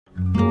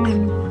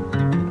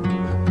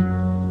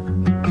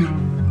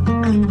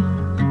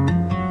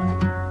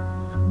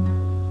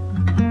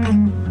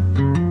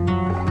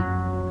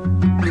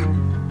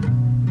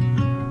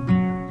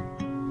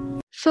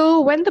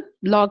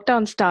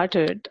lockdown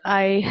started,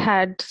 I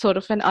had sort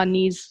of an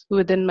unease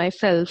within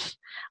myself.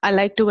 I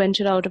like to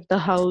venture out of the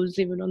house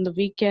even on the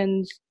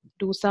weekends,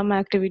 do some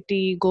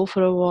activity, go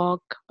for a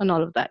walk, and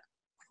all of that.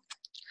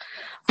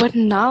 But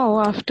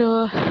now,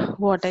 after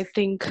what I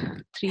think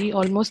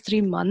almost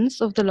 3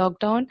 months of the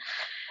lockdown,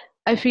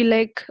 I feel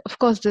like, of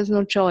course, there's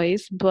no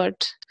choice,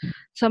 but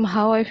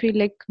somehow I feel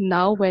like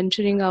now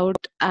venturing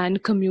out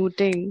and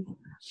commuting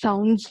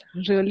sounds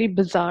really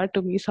bizarre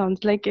to me.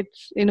 Sounds like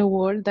it's in a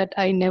world that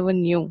I never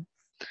knew.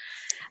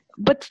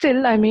 But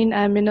still, I mean,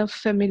 I'm in a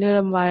familiar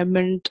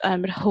environment,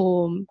 I'm at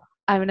home,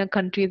 I'm in a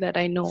country that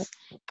I know.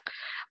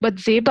 But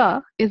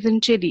Zeba is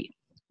in Chile,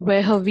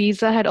 where her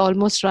visa had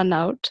almost run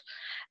out,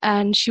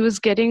 and she was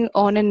getting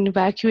on an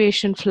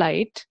evacuation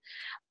flight,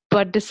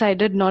 but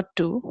decided not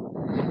to,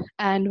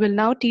 and will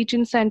now teach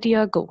in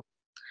Santiago.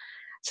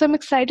 So I'm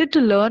excited to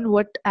learn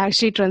what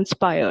actually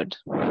transpired.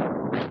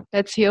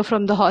 Let's hear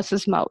from the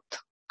horse's mouth.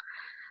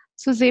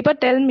 So Zeba,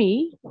 tell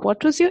me,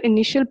 what was your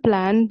initial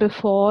plan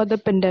before the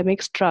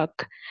pandemic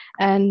struck,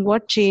 and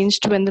what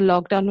changed when the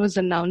lockdown was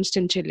announced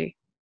in Chile?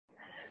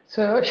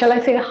 So, shall I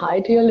say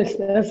hi to your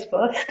listeners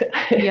first?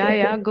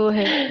 Yeah, go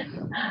ahead.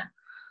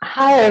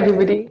 Hi,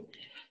 everybody.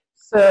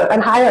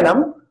 And hi,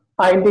 Anam.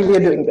 Finally, we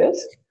are doing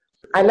this.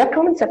 I left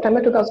home in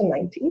September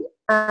 2019,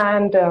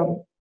 and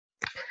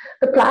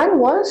the plan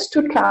was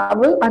to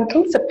travel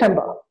until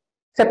September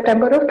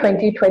of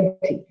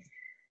 2020,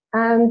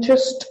 and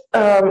just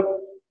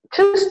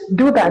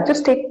do that.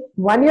 Just take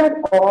 1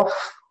 year off,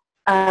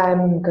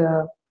 and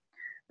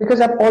because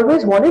I've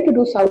always wanted to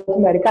do South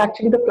America.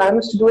 Actually, the plan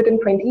was to do it in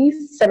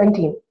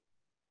 2017.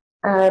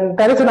 And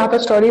that is another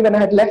story when I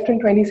had left in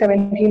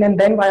 2017 and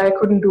then why I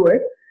couldn't do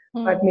it,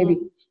 but maybe.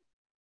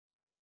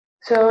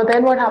 So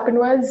then what happened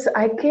was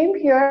I came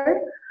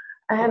here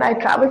and I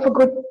traveled for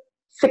good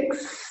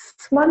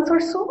 6 months or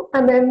so.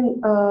 And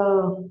then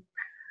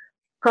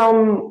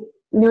from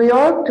New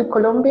York to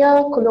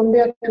Colombia,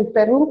 Colombia to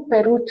Peru,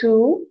 Peru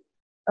to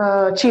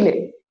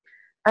Chile.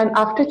 And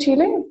after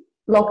Chile,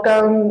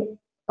 lockdown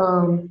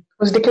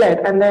was declared.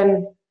 And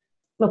then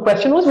the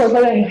question was, so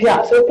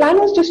the plan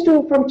was just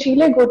to, from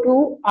Chile, go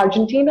to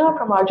Argentina,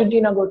 from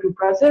Argentina, go to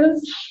Brazil,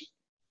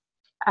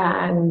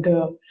 and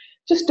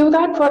just do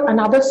that for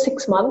another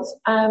 6 months,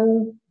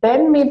 and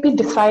then maybe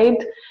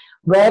decide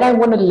where I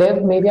want to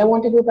live. Maybe I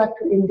want to go back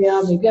to India,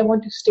 maybe I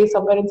want to stay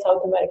somewhere in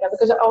South America,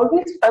 because I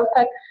always felt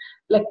that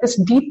like this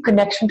deep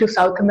connection to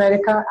South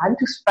America and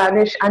to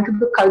Spanish and to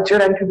the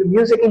culture and to the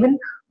music. Even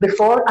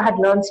before I had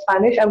learned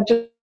Spanish, I would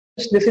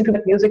just listen to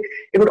that music.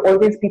 It would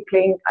always be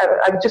playing,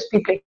 I would just be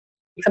playing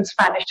some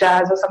Spanish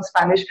jazz or some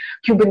Spanish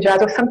Cuban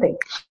jazz or something.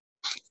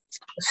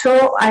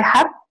 So I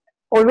have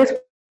always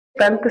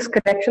felt this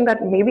connection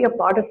that maybe a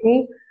part of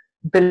me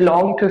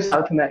belonged to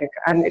South America,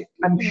 and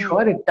I'm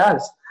sure it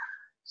does.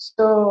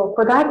 So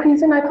for that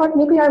reason, I thought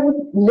maybe I would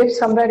live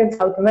somewhere in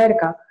South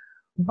America.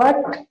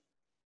 But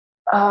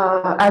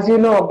as you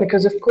know,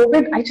 because of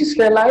COVID, I just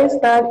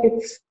realized that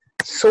it's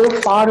so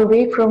far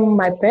away from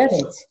my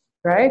parents,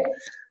 right?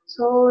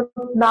 So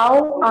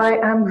now I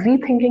am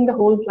rethinking the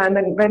whole plan.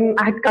 And when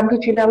I had come to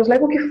Chile, I was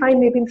like, okay,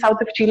 fine, maybe in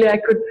south of Chile, I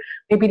could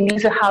maybe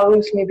lease a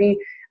house, maybe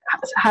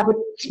have a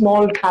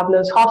small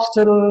traveler's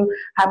hostel,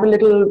 have a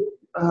little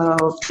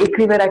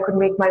bakery where I could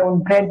make my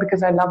own bread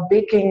because I love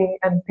baking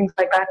and things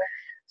like that.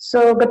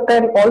 So, but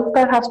then all of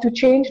that has to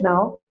change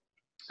now.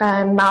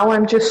 And now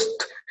I'm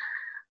just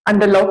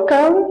under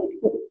lockdown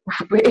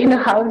in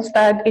a house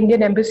that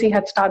Indian Embassy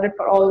had started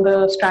for all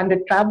the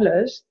stranded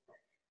travelers.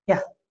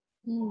 Yeah.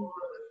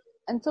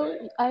 And so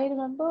I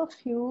remember a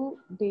few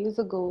days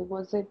ago,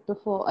 was it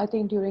before, I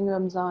think during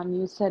Ramzan,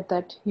 you said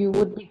that you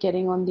would be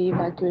getting on the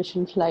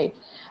evacuation flight,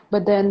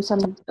 but then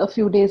a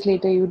few days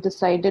later, you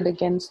decided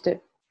against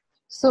it.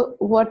 So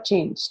what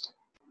changed?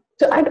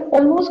 So I'd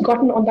almost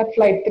gotten on that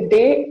flight the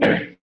day,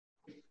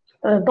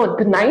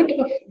 the night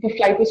of the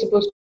flight was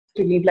supposed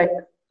to leave, like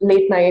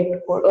late night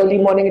or early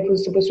morning it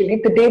was supposed to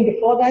leave. The day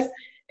before that,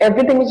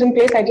 everything was in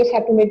place. I just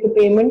had to make the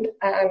payment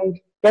and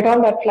get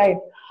on that flight.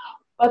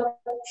 But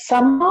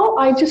somehow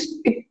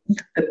the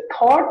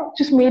thought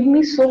just made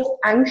me so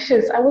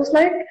anxious. I was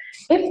like,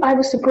 if I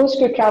was supposed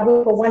to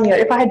travel for 1 year,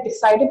 if I had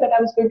decided that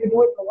I was going to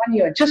do it for 1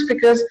 year, just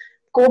because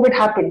COVID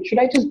happened, should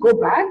I just go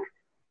back?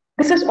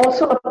 This is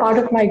also a part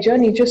of my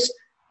journey, just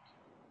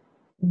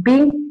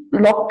being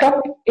locked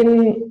up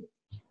in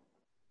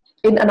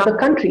another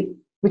country,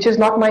 which is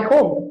not my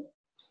home.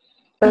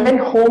 But then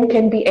home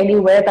can be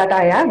anywhere that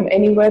I am,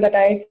 anywhere that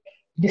I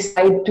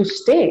decide to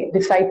stay,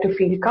 decide to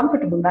feel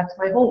comfortable. That's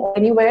my home.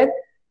 Anywhere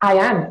I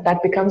am,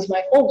 that becomes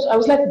my home. So I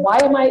was like, why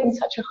am I in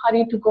such a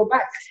hurry to go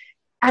back?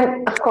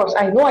 And of course,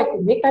 I know I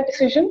could make that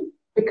decision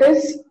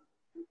because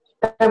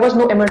there was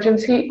no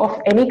emergency of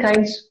any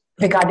kinds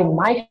regarding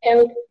my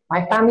health,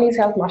 my family's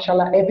health.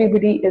 Mashallah,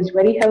 everybody is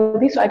very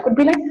healthy. So I could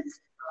be like,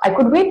 I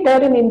could wait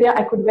there in India,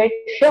 I could wait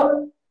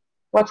here.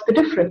 What's the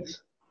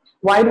difference?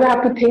 Why do I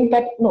have to think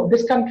that, no,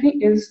 this country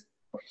is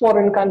a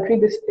foreign country,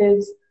 this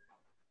is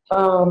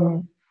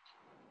not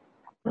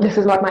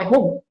my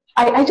home.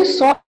 I just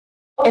saw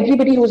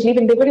everybody who was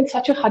leaving, they were in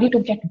such a hurry to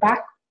get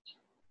back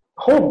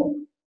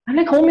home. I'm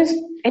like, home is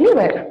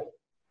anywhere.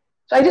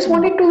 So I just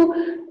wanted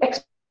to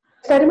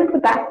experiment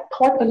with that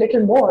thought a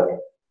little more,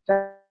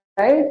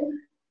 right?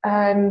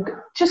 And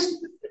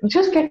just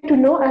get to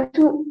know as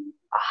to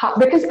how,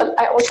 because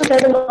I also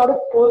read a lot of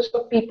posts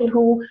of people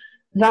who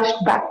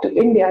rushed back to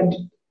India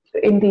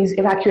in these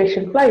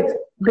evacuation flights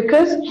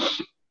because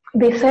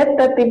they said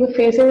that they were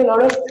facing a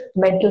lot of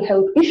mental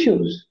health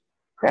issues.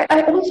 Right?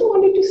 I also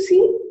wanted to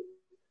see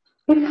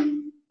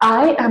if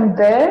I am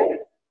there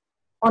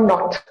or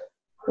not,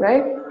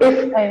 right?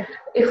 Right.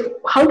 If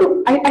how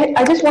do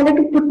I just wanted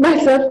to put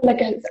myself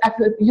like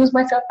use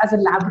myself as a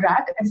lab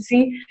rat and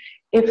see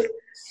if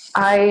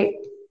I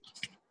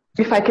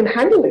if I can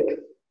handle it,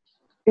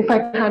 if I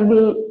can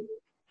handle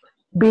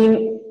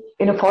being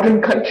in a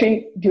foreign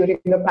country during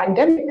a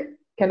pandemic.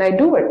 Can I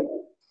do it?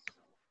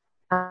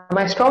 Am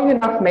I strong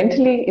enough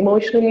mentally,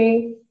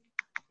 emotionally,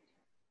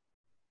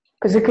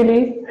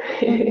 physically?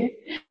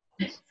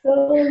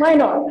 So why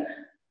not?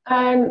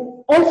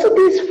 And also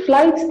these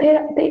flights,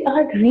 they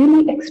are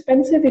really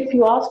expensive if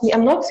you ask me.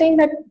 I'm not saying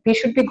that we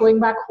should be going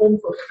back home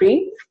for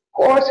free. Of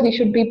course, we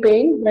should be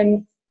paying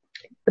when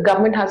the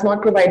government has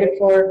not provided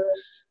for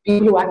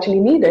people who actually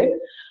need it.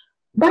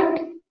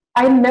 But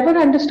I never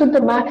understood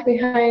the math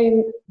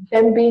behind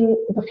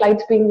the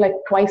flights being like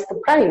twice the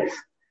price.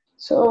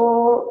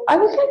 So I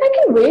was like, I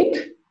can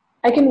wait.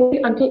 I can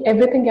wait until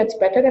everything gets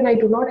better and I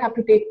do not have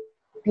to take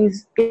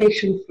these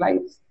Asian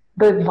flights.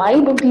 The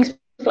vibe of these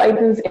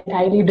flights is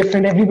entirely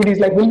different. Everybody's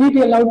like, will we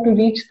be allowed to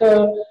reach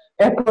the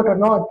airport or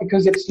not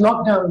because it's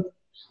locked down?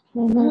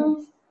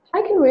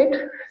 I can wait.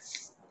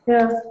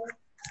 Yeah.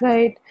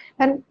 Right.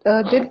 And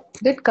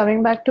did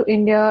coming back to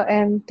India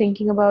and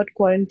thinking about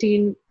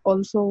quarantine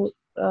also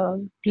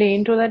play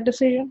into that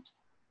decision?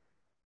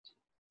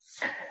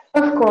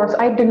 Of course,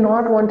 I did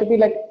not want to be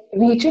like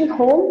reaching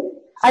home.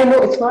 I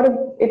know it's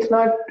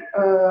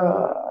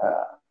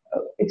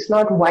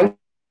not wise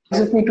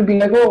of me to be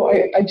like, oh,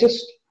 I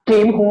just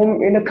came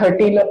home in a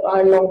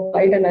 30-hour long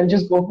flight and I'll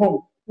just go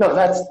home. No,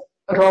 that's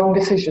a wrong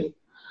decision.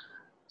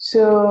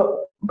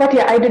 So, but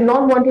yeah, I did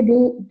not want to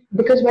do,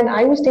 because when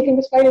I was taking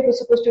this flight, it was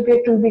supposed to be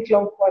a 2 week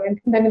long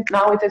quarantine. Then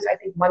now it is, I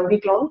think, 1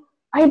 week long.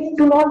 I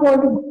do not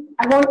want to,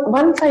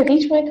 once I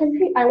reach my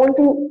country, I want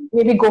to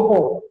maybe go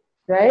home,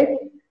 right?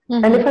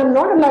 And if I'm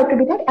not allowed to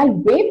do that, I'll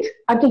wait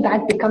until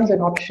that becomes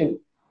an option,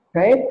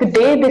 right? The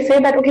day they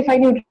say that, okay,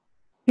 fine, you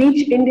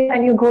reach India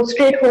and you go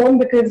straight home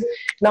because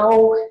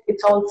now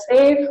it's all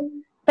safe,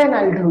 then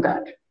I'll do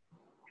that.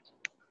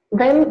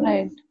 When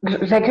Right.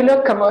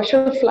 regular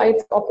commercial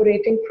flights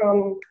operating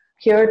from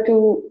here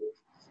to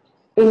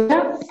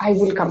India, I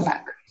will come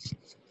back.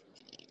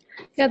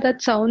 Yeah,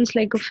 that sounds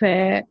like a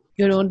fair,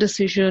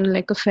 decision,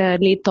 like a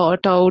fairly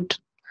thought out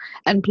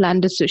and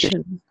planned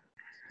decision.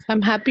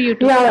 I'm happy you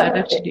took that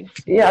Yeah, actually.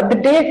 yeah. The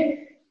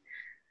day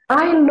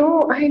I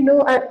know.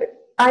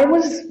 I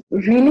was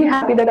really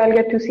happy that I'll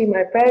get to see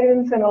my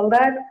parents and all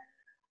that.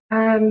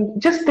 And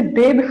just the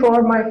day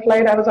before my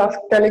flight, I was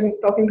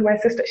talking to my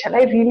sister, shall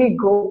I really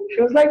go?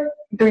 She was like,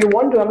 do you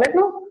want to? I'm like,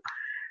 no.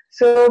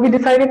 So we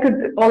decided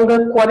to all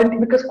the quarantine,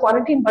 because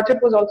quarantine budget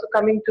was also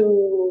coming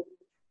to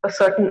a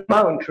certain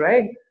amount,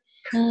 right?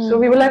 So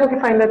we were like, okay,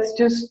 fine, let's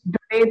just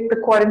donate the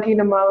quarantine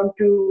amount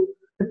to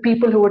the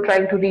people who were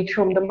trying to reach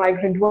home, the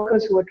migrant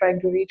workers who were trying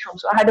to reach home.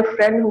 So I had a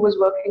friend who was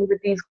working with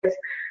these guys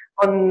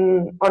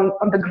on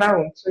the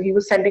ground. So he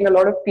was sending a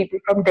lot of people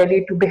from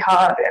Delhi to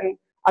Bihar and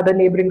other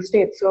neighboring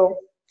states. So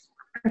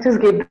I just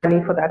gave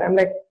money for that. I'm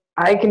like,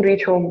 I can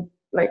reach home.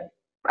 Like,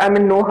 I'm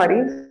in no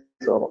hurry.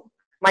 So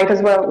might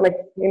as well, like,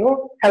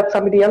 help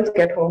somebody else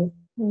get home.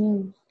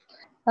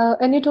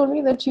 And you told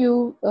me that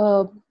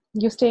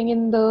you're staying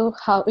in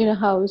in a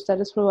house that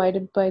is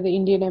provided by the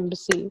Indian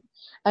Embassy,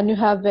 and you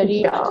have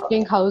very Yeah.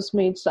 interesting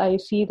housemates. I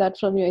see that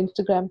from your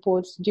Instagram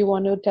posts. Do you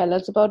want to tell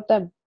us about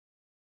them?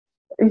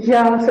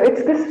 Yeah, so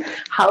it's this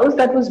house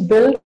that was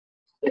built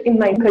in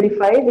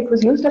 1935. It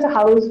was used as a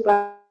house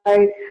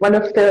by one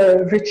of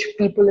the rich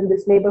people in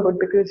this neighborhood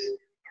because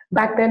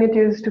back then it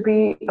used to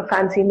be a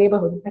fancy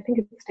neighborhood. I think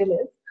it still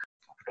is.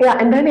 Yeah,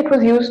 and then it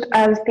was used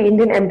as the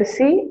Indian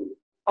Embassy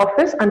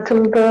office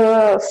until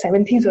the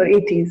 70s or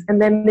 80s.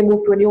 And then they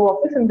moved to a new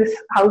office and this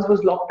house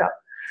was locked up.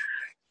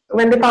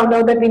 When they found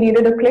out that we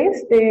needed a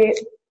place, they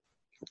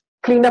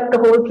cleaned up the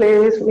whole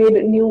place, made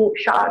a new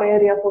shower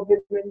area for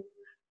women,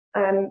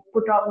 and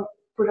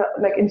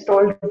like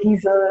installed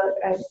geyser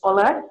and all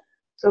that.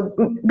 So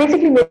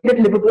basically made it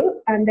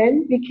livable. And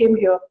then we came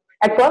here.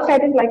 At first, I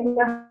didn't like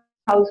my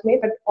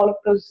housemate, but all of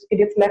those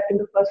idiots left in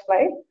the first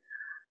flight.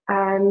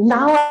 And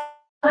now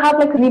I have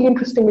like a really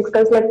interesting mix.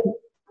 There's like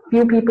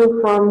few people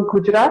from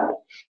Gujarat,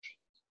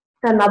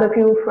 another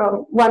few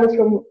from one is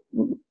from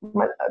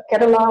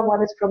Kerala,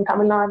 one is from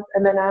Tamil Nadu,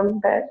 and then I'm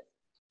there.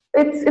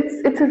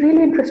 It's a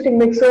really interesting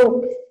mix.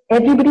 So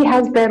everybody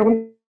has their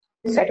own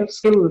set of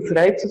skills,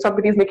 right? So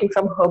somebody's making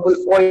some herbal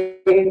oil,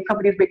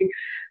 somebody's making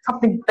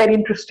something very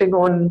interesting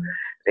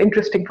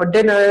for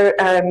dinner,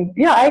 and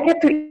yeah, I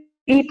get to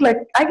eat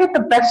like, I get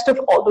the best of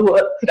all the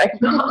worlds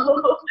right now.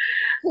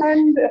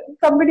 And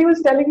somebody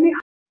was telling me,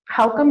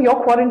 how come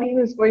your quarantine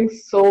is going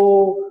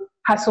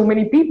has so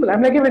many people?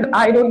 I'm like, even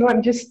I don't know,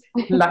 I'm just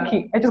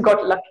lucky. I just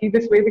got lucky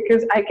this way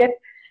because I get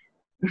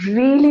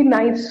really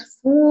nice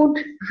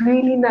food,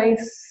 really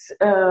nice,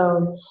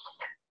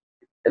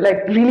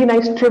 really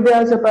nice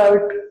trivias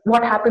about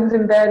what happens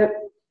in their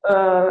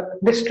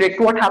district,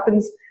 what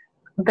happens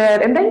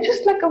there, and then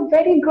just like a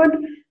very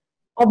good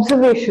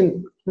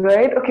observation,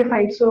 right? Okay,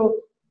 fine. So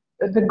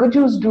the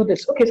Gujus do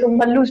this. Okay, so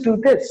Mallus do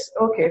this.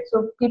 Okay,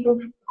 so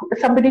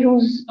somebody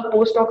who's a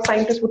postdoc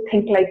scientist would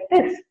think like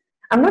this.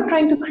 I'm not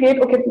trying to create,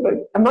 okay,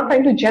 I'm not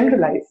trying to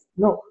generalize,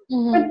 no.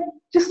 But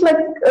just like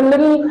a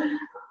little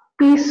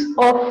piece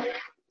of,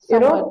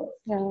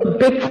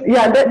 big, they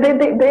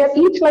are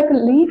each like a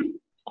leaf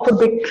of a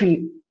big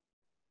tree.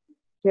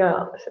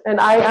 Yeah,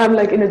 and I am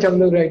like in a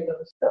jungle right now.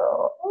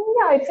 So,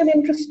 yeah, it's an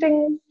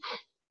interesting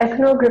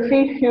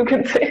ethnography, you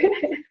can say.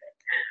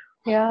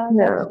 Yeah,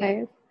 that's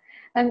nice.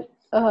 And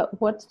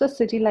what's the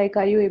city like?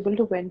 Are you able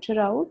to venture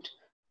out?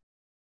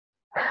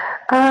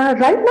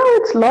 Right now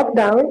it's locked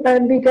down,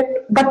 and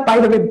but by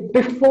the way,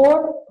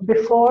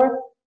 before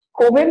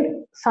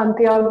COVID,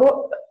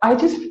 Santiago, I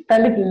just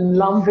fell in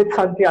love with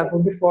Santiago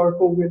before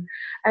COVID.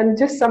 And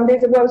just some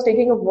days ago, I was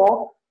taking a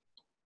walk,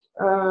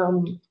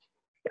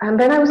 and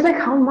then I was like,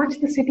 how much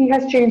the city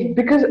has changed.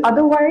 Because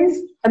otherwise,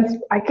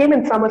 and I came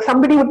in summer,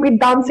 somebody would be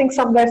dancing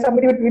somewhere,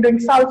 somebody would be doing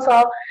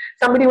salsa,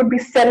 somebody would be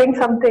selling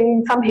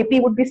something, some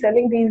hippie would be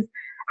selling these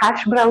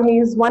hash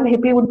brownies, one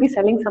hippie would be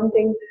selling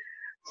something.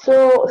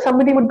 So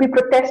somebody would be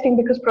protesting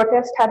because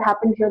protest had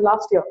happened here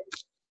last year.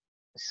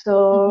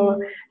 So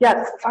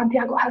yeah,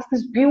 Santiago has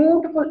this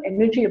beautiful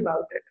energy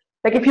about it.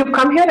 Like if you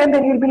come here and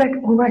then you'll be like,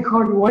 oh my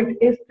God, what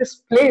is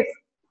this place?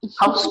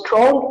 How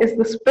strong is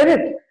the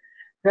spirit,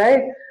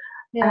 right?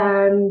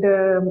 Yeah. And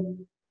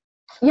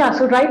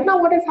so right now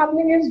what is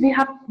happening is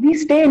we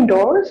stay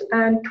indoors,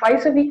 and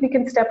twice a week we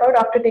can step out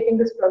after taking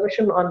this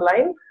permission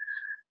online,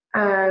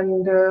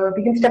 and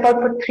we can step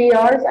out for 3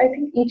 hours, I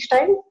think, each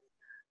time.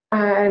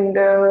 And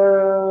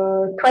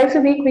twice a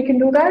week we can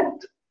do that,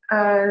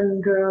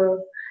 and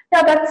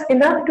that's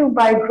enough to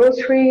buy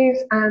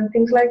groceries and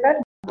things like that.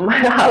 My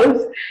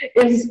house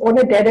is on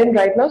a dead end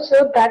right now,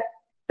 so that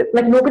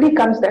like nobody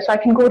comes there, so I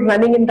can go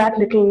running in that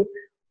little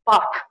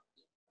path,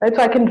 right?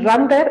 So I can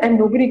run there and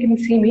nobody can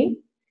see me.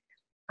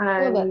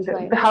 And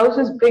the house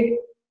is big,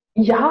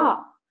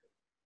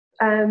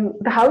 and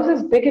the house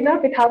is big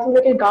enough. It has a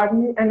little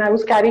garden, and I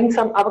was carrying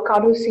some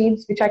avocado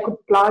seeds which I could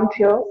plant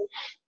here.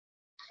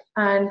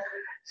 And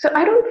so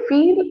I don't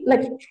feel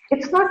like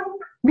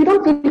we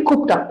don't feel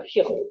cooped up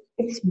here.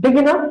 It's big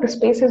enough, the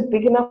space is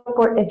big enough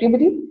for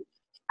everybody,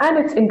 and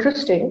it's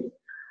interesting.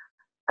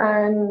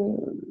 And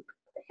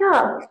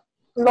yeah,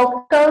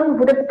 lockdown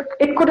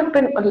could have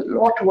been a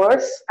lot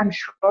worse, I'm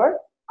sure.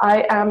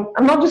 I'm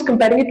not just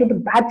comparing it to the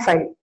bad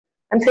side.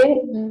 I'm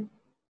saying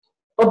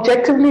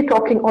objectively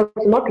talking also,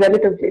 not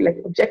relatively,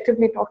 like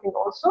objectively talking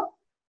also,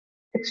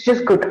 it's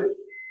just good.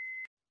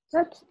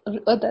 That's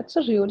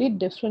a really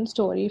different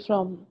story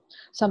from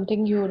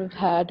something you would have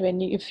had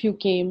if you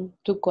came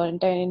to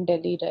quarantine in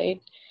Delhi,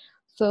 right?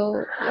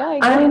 So yeah,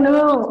 I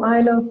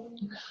know.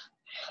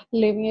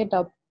 Living it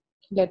up,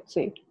 let's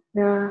say.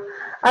 Yeah,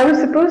 I was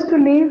supposed to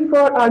leave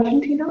for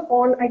Argentina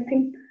on, I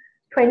think,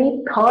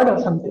 23rd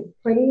or something,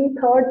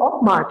 23rd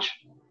of March,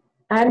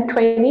 and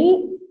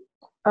 20th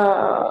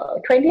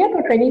or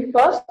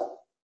 21st,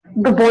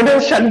 the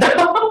border shut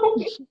down.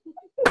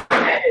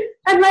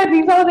 And my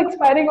visa was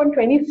expiring on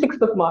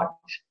 26th of March.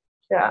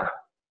 Yeah.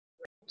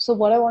 So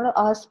what I want to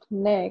ask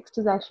next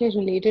is actually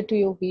related to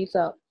your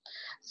visa.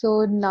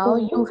 So now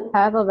you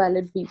have a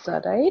valid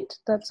visa, right?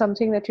 That's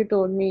something that you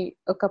told me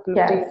a couple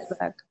of days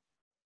back.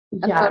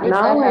 Yeah,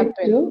 now I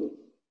do.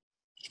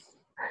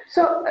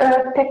 So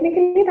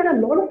technically there are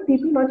a lot of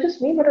people, not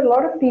just me, but a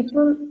lot of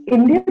people,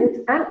 Indians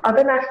and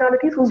other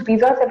nationalities whose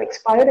visas have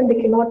expired and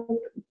they cannot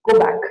go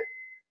back.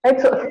 Right?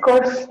 So of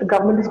course the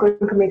government is going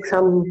to make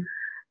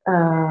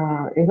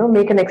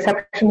make an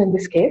exception in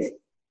this case.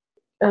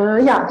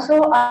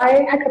 So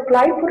I had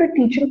applied for a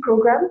teaching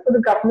program for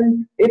the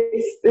government.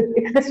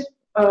 It's this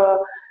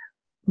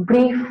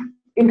brief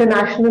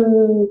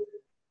international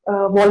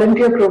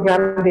volunteer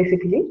program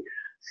basically.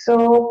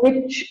 So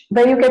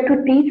where you get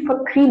to teach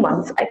for 3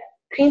 months,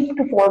 3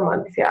 to 4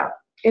 months,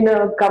 in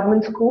a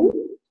government school.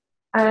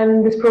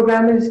 And this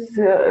program is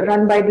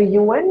run by the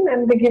UN,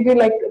 and they give you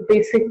like a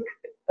basic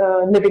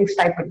living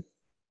stipend.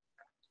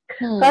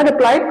 So I had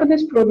applied for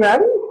this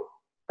program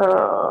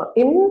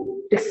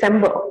in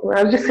December.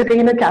 I was just sitting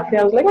in a cafe.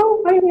 I was like,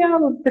 oh, fine, yeah,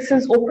 this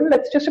is open.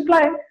 Let's just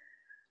apply.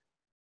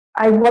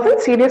 I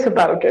wasn't serious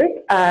about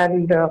it.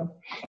 And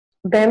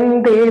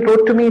then they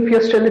wrote to me, if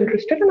you're still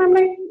interested. And I'm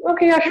like,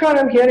 okay, yeah, sure,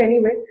 I'm here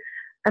anyway.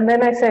 And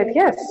then I said,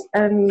 yes.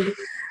 And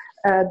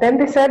then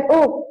they said,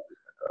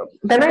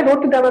 then I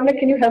wrote to them, I'm like,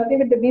 can you help me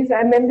with the visa?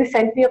 And then they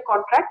sent me a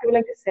contract. They were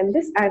like, send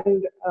this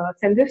and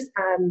send this.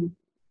 And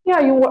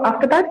yeah,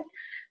 after that,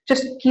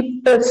 just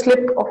keep the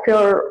slip of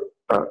your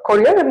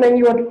courier, and then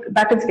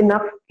that is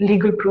enough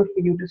legal proof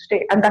for you to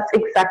stay. And that's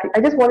exactly.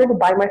 I just wanted to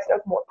buy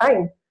myself more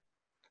time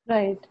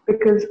Right.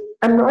 because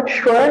I'm not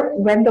sure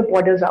when the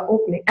borders are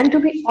opening. And to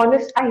be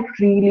honest, I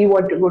really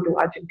want to go to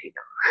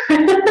Argentina.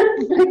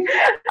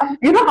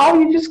 You know how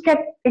you just get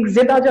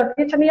exit aa jati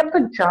hai, chaliye ab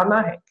to jana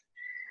hai,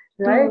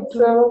 right?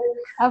 True, true.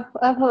 So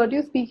I've heard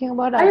you speaking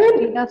about I mean,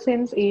 Argentina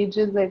since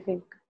ages, I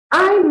think.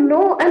 I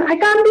know, and I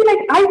can't be like,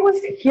 I was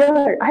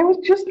here. I was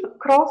just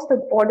across the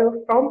border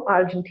from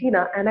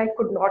Argentina, and I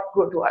could not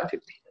go to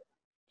Argentina.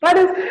 That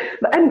is,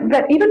 and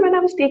that even when I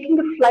was taking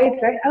the flight,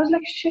 right, I was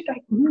like, shit, I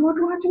couldn't go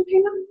to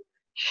Argentina.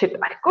 Shit,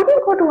 I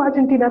couldn't go to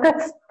Argentina.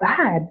 That's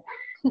bad,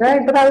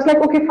 right? But I was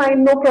like, okay,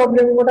 fine, no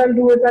problem. What I'll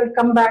do is I'll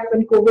come back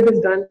when COVID is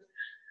done.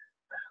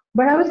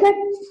 But I was like,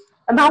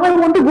 now I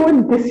want to go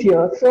in this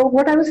year. So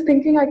what I was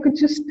thinking, I could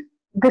just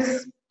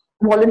this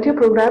volunteer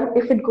program,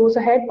 if it goes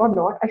ahead or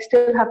not, I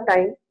still have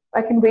time.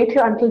 I can wait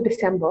here until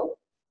December,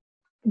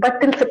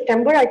 but till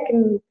September, I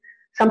can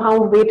somehow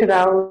wait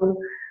around.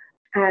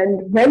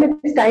 And when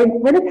it's time,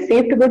 when it's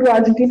safe to go to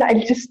Argentina, I'll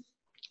just,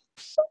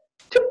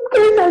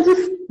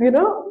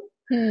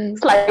 Hmm.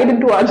 slide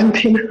into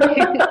Argentina.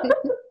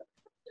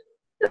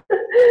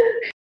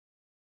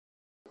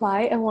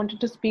 Why I wanted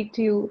to speak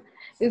to you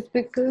is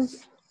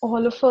because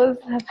all of us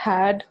have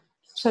had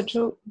such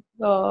a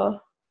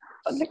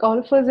like all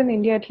of us in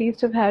India at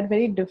least have had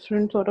very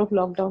different sort of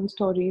lockdown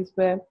stories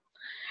where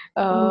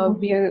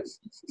we are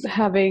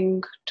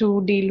having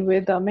to deal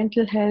with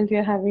mental health. We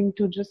are having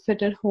to just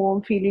sit at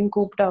home feeling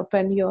cooped up,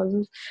 and yours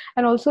is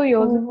a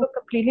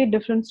completely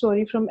different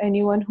story from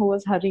anyone who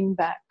was hurrying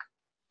back,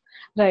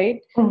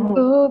 right?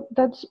 So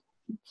that's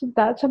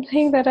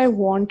something that I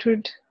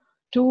wanted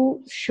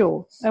to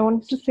show. I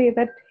wanted to say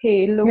that,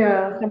 hey, look,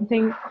 Yeah,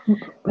 something.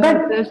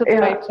 but There's a yeah,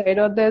 bright side,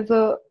 or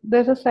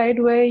there's a side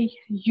where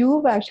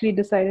you've actually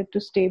decided to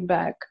stay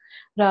back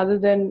rather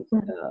than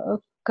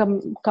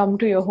come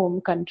to your home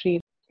country.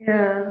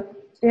 yeah,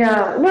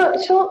 yeah. No,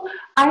 so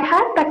I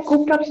had that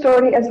cooped up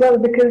story as well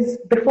because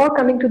before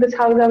coming to this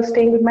house, I was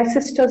staying with my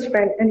sister's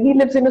friend, and he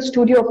lives in a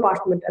studio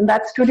apartment, and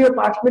that studio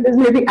apartment is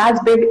maybe as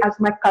big as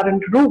my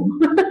current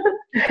room.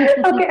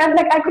 Okay, and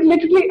like I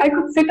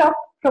could sit up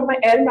from my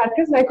air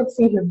mattress and I could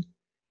see him.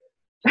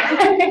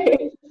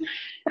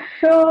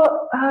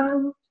 So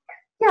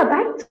yeah,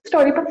 that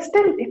story, but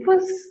still, it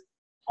was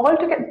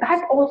altogether.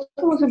 That also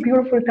was a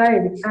beautiful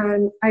time,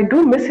 and I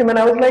do miss him. And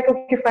I was like,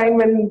 okay, fine.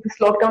 When this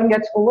lockdown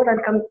gets over,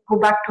 I'll go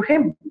back to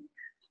him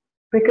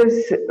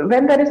because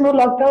when there is no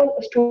lockdown,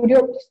 a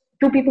studio,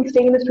 two people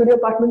staying in a studio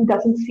apartment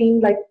doesn't seem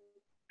like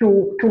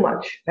too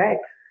much, right?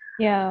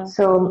 Yeah.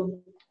 So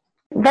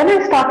when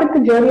I started the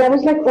journey, I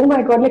was like, oh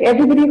my god, like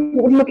everybody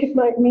who would look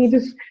at me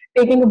just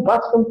taking a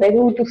bus from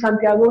Peru to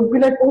Santiago would be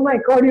like, oh my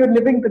god, you're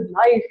living the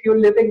life, you're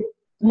living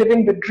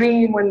the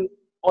dream and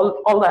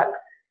all that.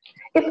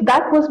 If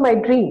that was my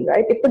dream,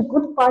 right? If the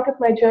good part of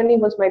my journey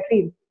was my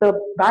dream, the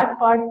bad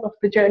part of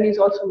the journey is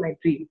also my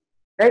dream,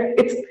 right?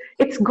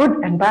 It's good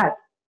and bad,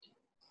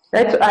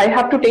 right? Yeah. So I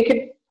have to take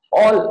it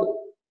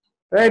all,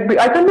 right?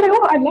 I can't be like,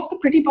 oh, I love the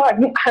pretty part.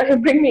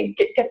 Bring me,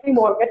 get me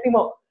more, get me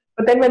more.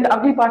 But then when the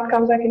ugly part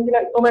comes, I can be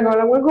like, oh my god,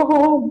 I want to go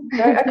home.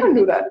 Right? I can't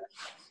do that.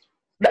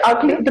 The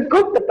ugly, the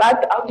good, the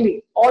bad, the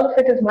ugly, all of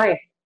it is mine.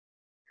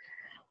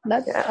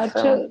 That's Yeah. such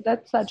So a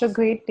that's such a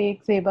great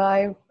take,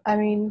 Zeba. I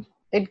mean,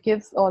 it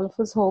gives all of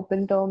us hope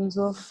in terms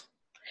of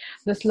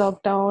this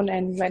lockdown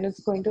and when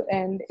it's going to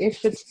end,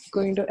 if it's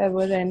going to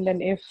ever end,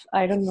 and if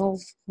I don't know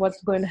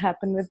what's going to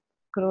happen with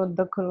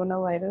the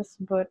coronavirus.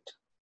 But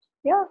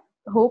yeah,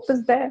 hope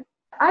is there.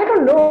 I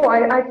don't know.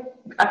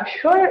 I'm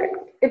sure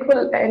it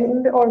will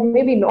end or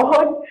maybe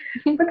not.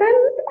 But then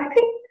I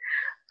think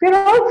we're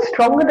all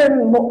stronger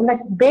than like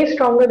way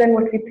stronger than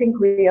what we think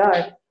we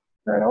are.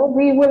 You know,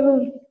 we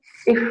will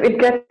if it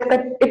gets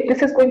that if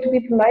this is going to be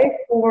the life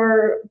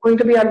or going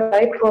to be our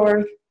life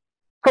for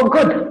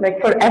good,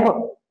 like forever.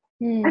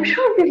 I'm Hmm.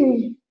 sure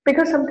we'll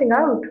figure something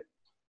out.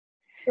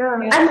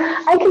 Yeah, Yeah. and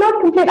I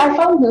cannot complain. I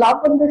found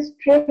love on this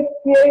trip.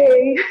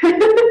 Yay!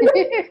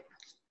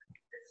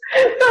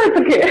 No, it's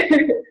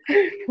okay.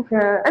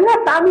 Yeah, and my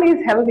family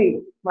is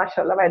healthy.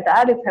 Mashallah, my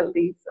dad is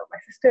healthy, so my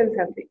sister is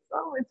healthy.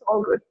 So it's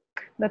all good.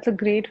 That's a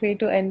great way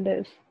to end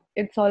this.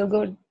 It's all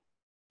good.